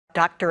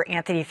Dr.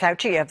 Anthony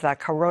Fauci of the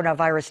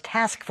Coronavirus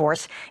Task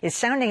Force is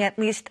sounding at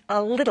least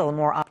a little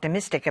more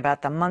optimistic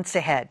about the months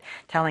ahead,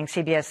 telling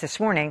CBS this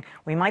morning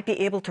we might be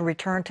able to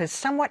return to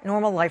somewhat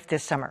normal life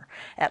this summer,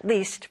 at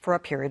least for a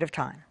period of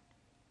time.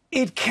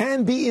 It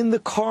can be in the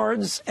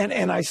cards,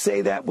 and I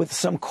say that with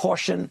some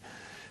caution,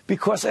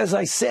 because as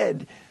I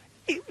said,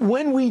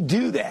 when we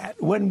do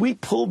that, when we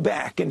pull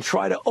back and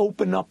try to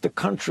open up the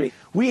country,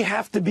 we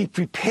have to be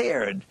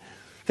prepared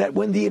that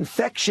when the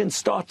infections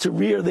start to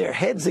rear their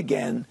heads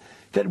again,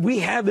 that we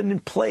have in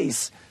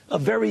place a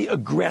very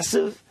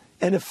aggressive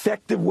and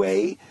effective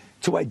way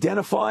to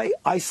identify,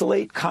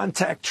 isolate,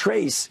 contact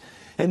trace,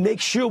 and make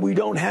sure we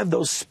don't have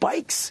those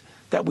spikes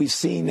that we've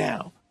seen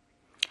now.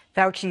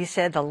 Fauci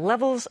said the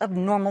levels of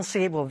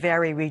normalcy will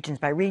vary region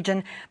by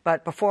region,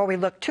 but before we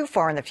look too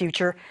far in the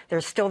future,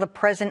 there's still the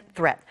present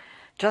threat.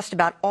 Just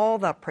about all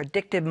the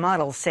predictive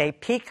models say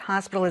peak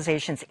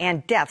hospitalizations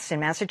and deaths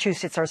in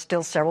Massachusetts are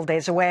still several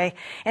days away.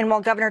 And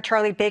while Governor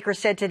Charlie Baker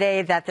said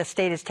today that the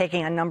state is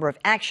taking a number of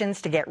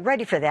actions to get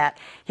ready for that,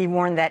 he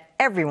warned that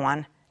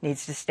everyone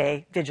needs to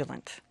stay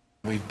vigilant.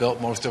 We've built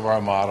most of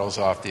our models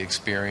off the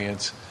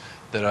experience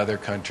that other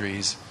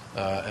countries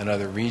and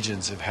other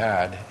regions have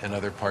had in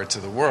other parts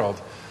of the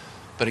world.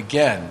 But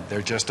again,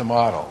 they're just a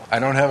model. I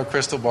don't have a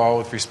crystal ball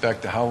with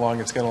respect to how long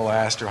it's going to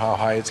last or how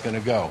high it's going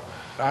to go.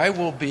 I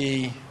will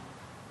be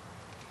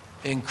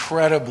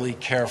incredibly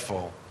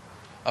careful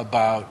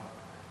about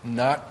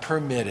not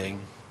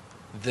permitting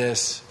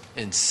this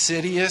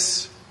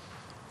insidious,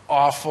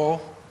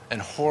 awful,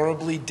 and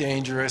horribly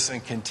dangerous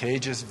and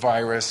contagious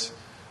virus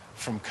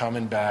from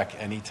coming back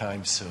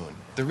anytime soon.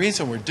 The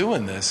reason we're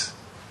doing this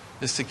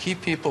is to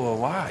keep people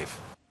alive.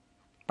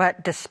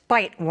 But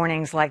despite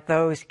warnings like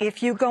those,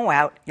 if you go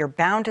out, you're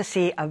bound to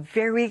see a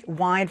very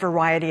wide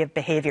variety of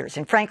behaviors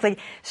and, frankly,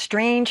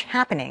 strange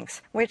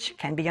happenings, which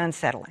can be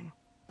unsettling.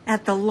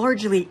 At the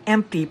largely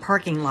empty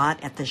parking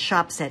lot at the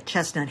shops at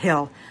Chestnut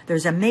Hill,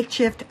 there's a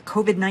makeshift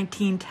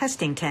COVID-19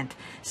 testing tent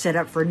set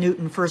up for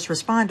Newton first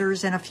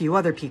responders and a few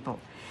other people.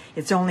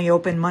 It's only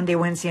open Monday,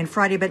 Wednesday, and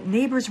Friday, but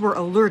neighbors were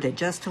alerted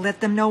just to let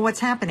them know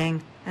what's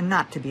happening and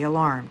not to be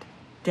alarmed.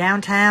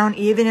 Downtown,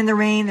 even in the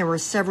rain, there were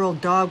several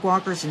dog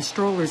walkers and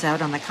strollers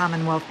out on the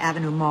Commonwealth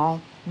Avenue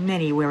Mall,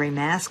 many wearing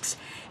masks.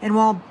 And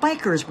while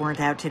bikers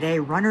weren't out today,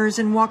 runners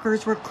and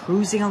walkers were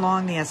cruising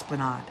along the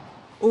Esplanade.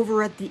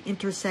 Over at the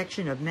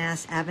intersection of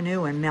Mass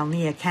Avenue and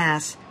Melnia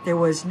Cass, there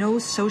was no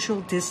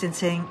social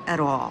distancing at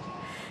all.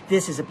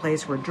 This is a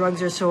place where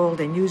drugs are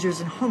sold and users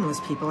and homeless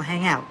people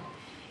hang out.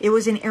 It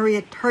was an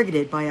area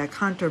targeted by a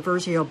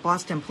controversial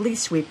Boston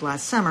police sweep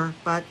last summer,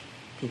 but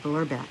people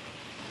are back.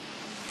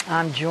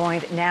 I'm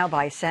joined now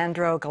by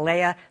Sandro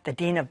Galea, the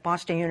Dean of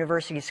Boston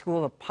University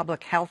School of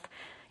Public Health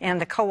and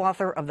the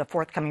co-author of the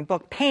forthcoming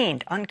book,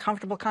 Pained,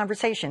 Uncomfortable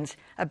Conversations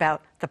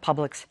About the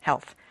Public's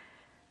Health.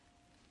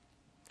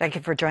 Thank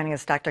you for joining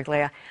us, Dr.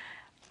 Galea.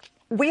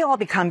 We all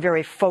become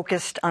very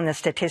focused on the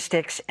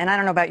statistics, and I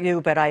don't know about you,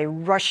 but I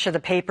rush to the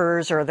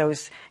papers or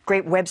those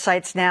great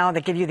websites now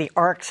that give you the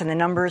arcs and the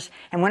numbers,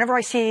 and whenever I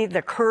see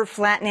the curve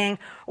flattening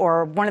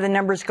or one of the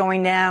numbers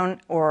going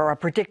down or a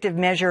predictive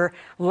measure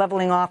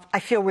leveling off, I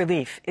feel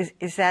relief.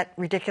 Is that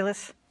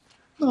ridiculous?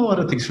 No, I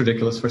don't think it's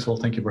ridiculous. First of all,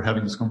 thank you for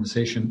having this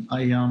conversation.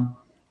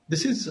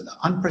 This is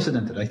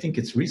unprecedented. I think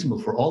it's reasonable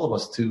for all of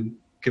us to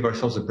give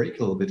ourselves a break a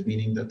little bit,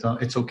 meaning that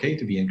it's okay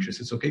to be anxious.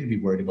 It's okay to be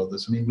worried about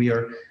this. I mean, we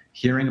are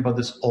hearing about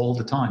this all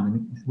the time.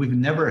 And we've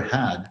never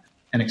had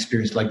an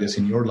experience like this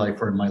in your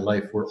life or in my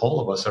life where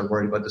all of us are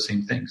worried about the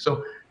same thing.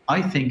 So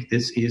I think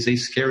this is a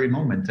scary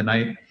moment. And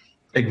I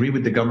agree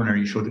with the governor,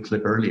 you showed the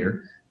clip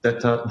earlier,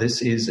 that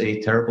this is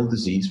a terrible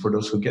disease for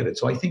those who get it.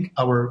 So I think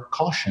our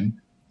caution,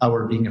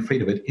 our being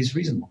afraid of it, is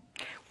reasonable.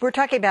 We're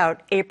talking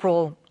about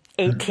April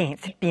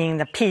 18th being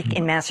the peak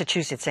in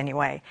Massachusetts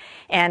anyway.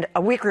 And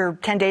a week or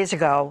 10 days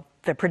ago,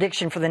 the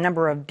prediction for the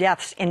number of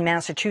deaths in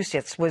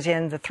Massachusetts was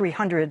in the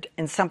 300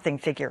 and something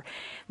figure.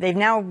 They've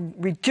now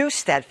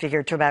reduced that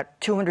figure to about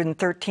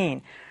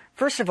 213.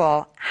 First of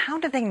all, how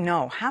do they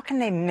know? How can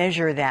they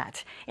measure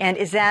that? And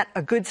is that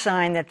a good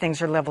sign that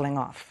things are leveling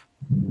off?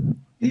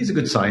 It is a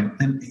good sign.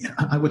 And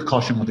I would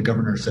caution what the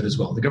governor said as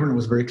well. The governor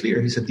was very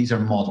clear. He said these are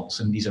models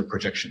and these are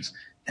projections.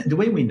 And the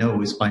way we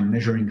know is by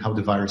measuring how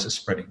the virus is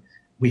spreading.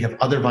 We have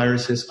other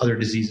viruses, other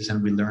diseases,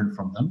 and we learn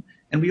from them.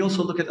 And we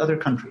also look at other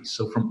countries.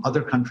 So from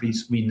other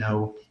countries, we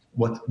know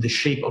what the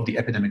shape of the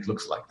epidemic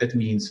looks like. That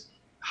means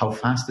how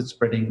fast it's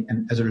spreading.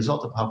 And as a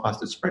result of how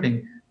fast it's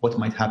spreading, what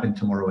might happen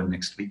tomorrow and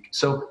next week.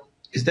 So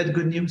is that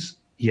good news?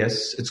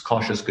 Yes, it's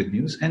cautious good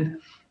news. And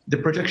the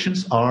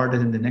projections are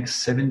that in the next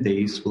 7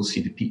 days, we'll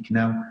see the peak.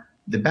 Now,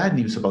 the bad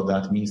news about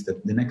that means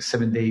that the next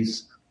 7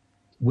 days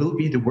will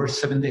be the worst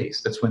 7 days.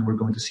 That's when we're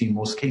going to see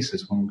most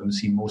cases, when we're going to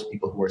see most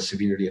people who are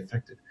severely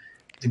affected.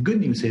 The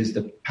good news is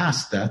that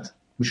past that,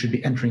 we should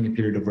be entering a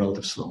period of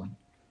relative slowing.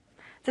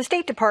 The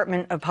State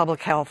Department of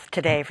Public Health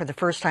today, for the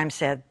first time,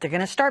 said they're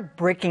going to start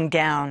breaking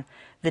down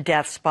the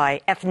deaths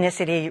by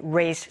ethnicity,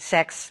 race,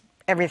 sex,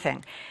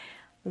 everything.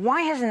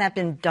 Why hasn't that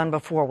been done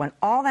before when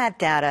all that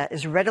data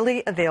is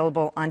readily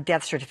available on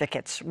death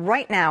certificates?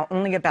 Right now,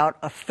 only about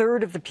a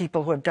third of the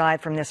people who have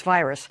died from this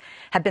virus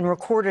have been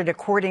recorded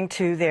according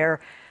to their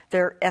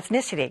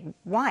ethnicity.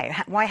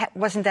 Why? Why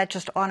wasn't that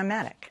just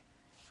automatic?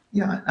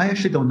 Yeah, I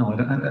actually don't know.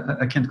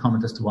 I can't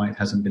comment as to why it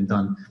hasn't been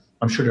done.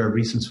 I'm sure there are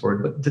reasons for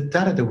it, but the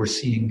data that we're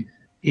seeing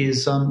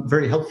is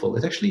very helpful.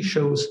 It actually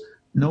shows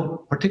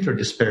no particular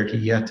disparity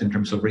yet in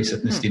terms of race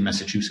ethnicity in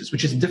Massachusetts,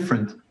 which is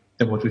different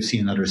than what we've seen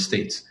in other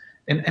states.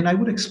 And I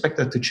would expect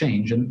that to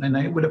change, and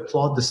I would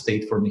applaud the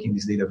state for making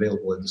this data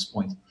available at this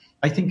point.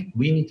 I think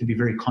we need to be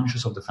very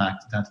conscious of the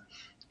fact that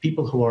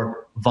people who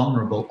are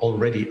vulnerable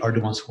already are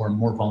the ones who are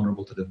more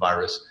vulnerable to the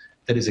virus.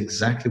 That is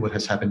exactly what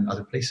has happened in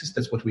other places.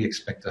 That's what we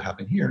expect to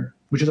happen here,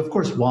 which is, of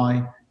course,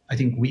 why I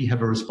think we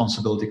have a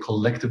responsibility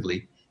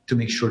collectively to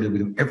make sure that we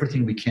do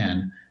everything we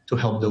can to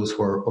help those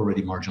who are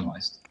already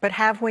marginalized. But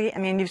have we? I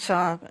mean,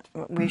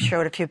 we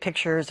showed a few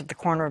pictures of the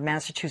corner of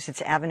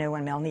Massachusetts Avenue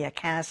and Melnia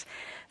Cass.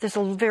 There's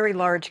a very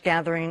large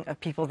gathering of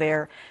people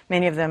there,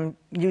 many of them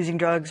using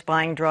drugs,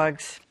 buying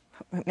drugs,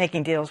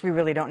 making deals. We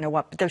really don't know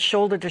what, but they're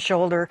shoulder to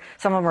shoulder.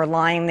 Some of them are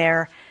lying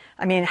there.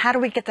 I mean, how do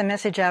we get the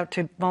message out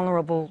to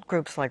vulnerable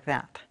groups like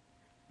that?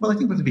 Well, I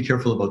think we have to be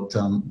careful about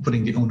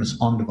putting the onus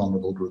on the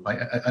vulnerable group.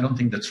 I don't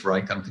think that's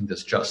right. I don't think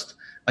that's just.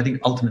 I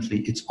think ultimately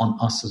it's on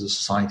us as a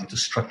society to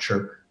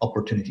structure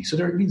opportunity. So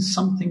there have been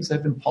some things that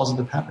have been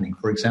positive happening.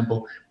 For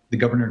example, the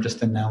governor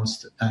just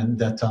announced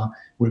that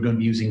we're going to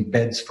be using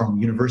beds from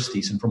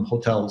universities and from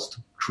hotels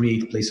to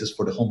create places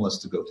for the homeless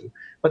to go to.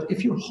 But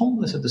if you're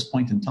homeless at this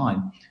point in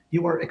time,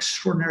 you are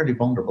extraordinarily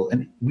vulnerable.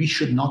 And we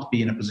should not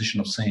be in a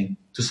position of saying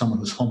to someone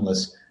who's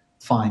homeless,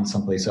 find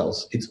someplace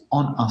else. It's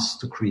on us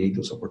to create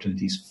those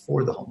opportunities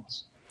for the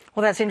homeless.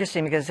 Well, that's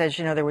interesting because, as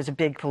you know, there was a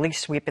big police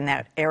sweep in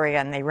that area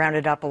and they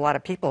rounded up a lot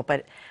of people.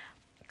 But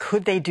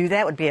could they do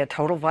that? Would be a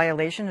total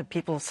violation of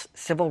people's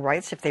civil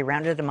rights if they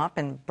rounded them up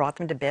and brought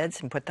them to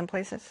beds and put them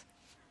places?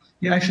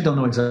 Yeah, I actually don't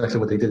know exactly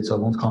what they did, so I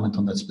won't comment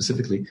on that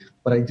specifically.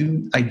 But I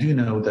do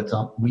know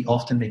that we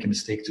often make a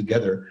mistake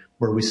together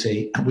where we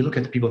say, we look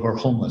at people who are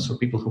homeless or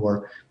people who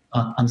are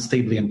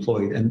unstably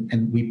employed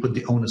and we put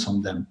the onus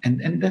on them.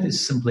 And that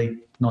is simply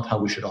not how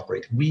we should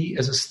operate. We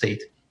as a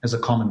state, as a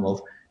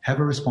Commonwealth, have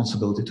a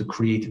responsibility to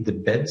create the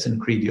beds and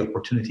create the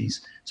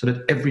opportunities so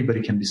that everybody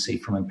can be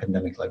safe from a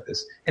pandemic like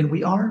this. And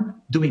we are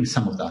doing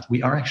some of that.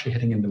 We are actually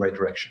heading in the right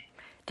direction.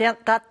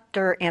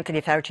 Dr.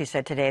 Anthony Fauci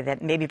said today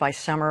that maybe by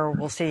summer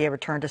we'll see a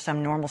return to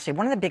some normalcy.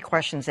 One of the big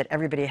questions that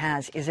everybody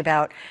has is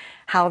about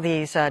how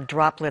these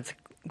droplets,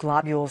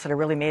 globules that are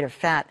really made of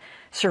fat,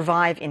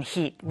 survive in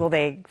heat. Will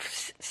they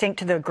sink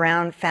to the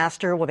ground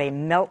faster? Will they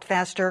melt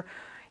faster?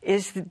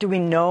 Do we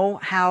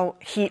know how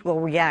heat will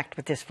react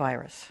with this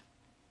virus?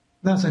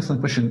 That's an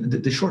excellent question.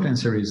 The short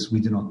answer is we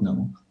do not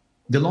know.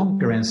 The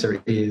longer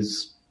answer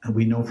is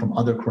we know from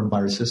other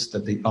coronaviruses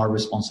that they are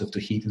responsive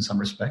to heat in some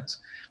respects.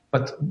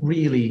 But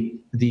really,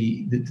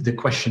 the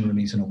question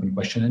remains an open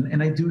question.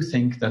 And I do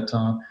think that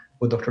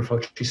what Dr.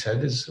 Fauci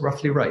said is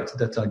roughly right,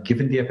 that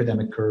given the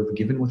epidemic curve,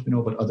 given what we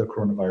know about other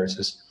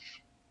coronaviruses,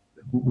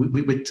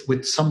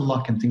 with some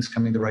luck and things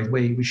coming the right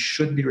way, we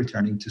should be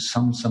returning to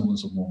some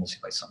semblance of normalcy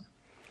by summer.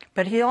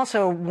 But he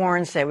also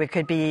warns that we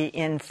could be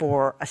in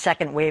for a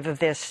second wave of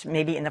this,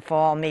 maybe in the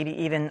fall, maybe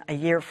even a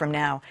year from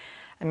now.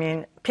 I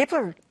mean, people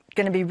are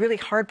going to be really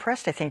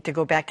hard-pressed, I think, to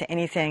go back to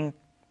anything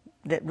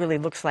that really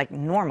looks like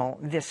normal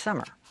this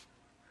summer.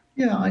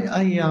 Yeah,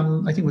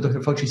 I think what Dr.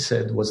 Fauci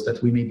said was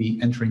that we may be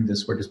entering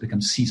this where this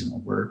becomes seasonal,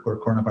 where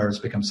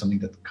coronavirus becomes something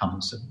that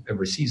comes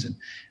every season.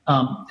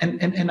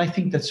 And I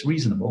think that's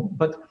reasonable.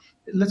 But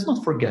let's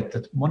not forget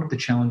that one of the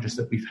challenges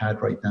that we've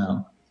had right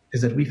now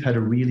is that we've had a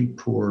really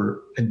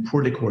poor and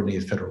poorly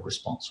coordinated federal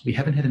response. We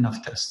haven't had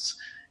enough tests.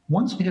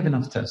 Once we have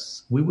enough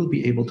tests, we will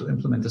be able to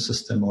implement a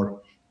system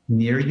or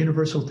near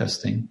universal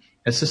testing,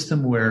 a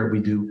system where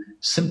we do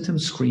symptom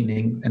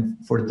screening. And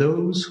for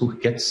those who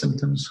get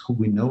symptoms who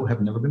we know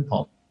have never been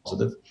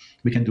positive,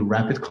 we can do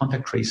rapid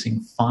contact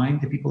tracing,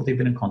 find the people they've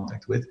been in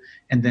contact with,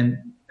 and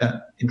then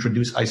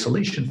introduce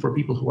isolation for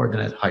people who are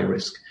then at high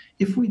risk.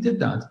 If we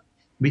did that,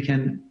 we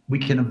can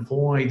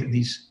avoid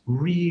these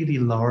really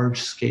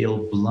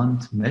large-scale,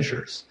 blunt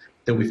measures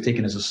that we've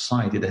taken as a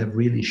society that have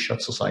really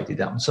shut society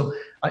down. So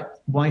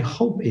my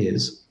hope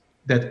is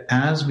that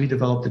as we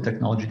develop the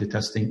technology, the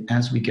testing,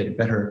 as we get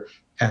better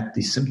at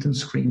the symptom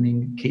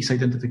screening, case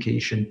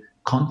identification,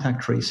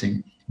 contact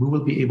tracing, we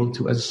will be able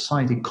to, as a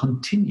society,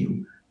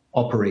 continue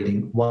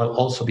operating while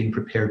also being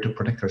prepared to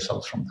protect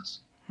ourselves from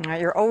this.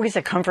 You're always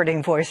a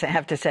comforting voice, I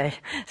have to say.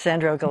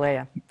 Sandro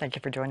Galea, thank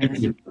you for joining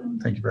us.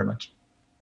 Thank you very much.